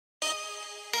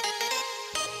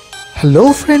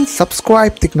Hello friends,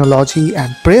 subscribe Tricknology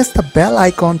and press the bell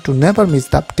icon to never miss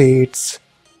the updates.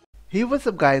 Hey, what's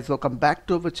up guys, welcome back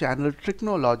to our channel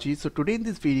Tricknology. So today in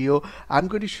this video I'm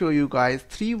going to show you guys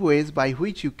 3 ways by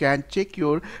which you can check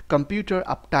your computer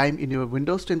uptime in your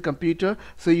Windows 10 computer.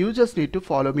 So you just need to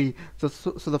follow me. So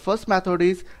the first method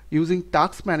is using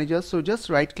Task Manager. So just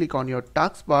right click on your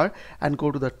taskbar and go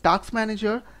to the Task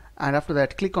Manager, and after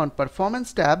that click on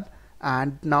Performance tab,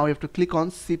 and now you have to click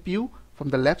on CPU from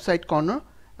the left side corner,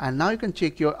 and now you can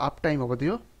check your uptime over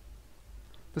there.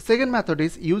 The second method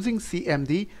is using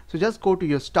CMD. So just go to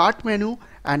your start menu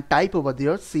and type over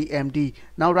there CMD.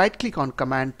 Now right click on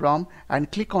command prompt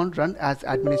and click on run as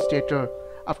administrator.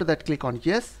 After that click on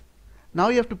yes. Now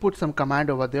you have to put some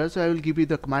command over there, so I will give you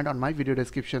the command on my video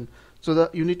description. So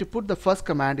you need to put the first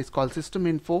command is called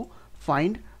systeminfo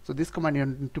find. So this command you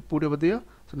need to put over there.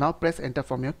 So now press enter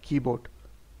from your keyboard.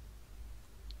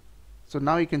 So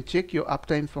now you can check your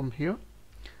uptime from here.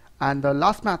 And the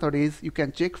last method is you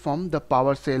can check from the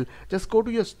PowerShell. Just go to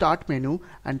your start menu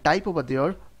and type over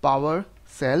there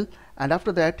PowerShell, and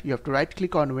after that you have to right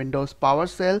click on Windows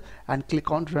PowerShell and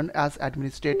click on run as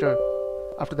administrator.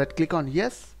 After that click on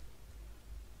yes.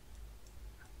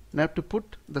 Now I have to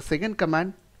put the second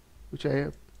command which I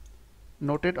have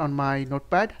noted on my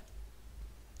notepad,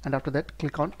 and after that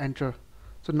click on enter.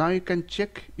 So now you can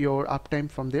check your uptime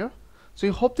from there. So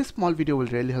I hope this small video will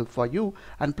really help for you,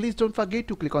 and please don't forget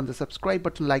to click on the subscribe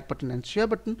button, like button and share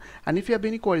button, and if you have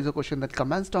any queries or questions, then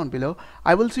comments down below.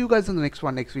 I will see you guys in the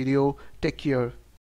next video. Take care.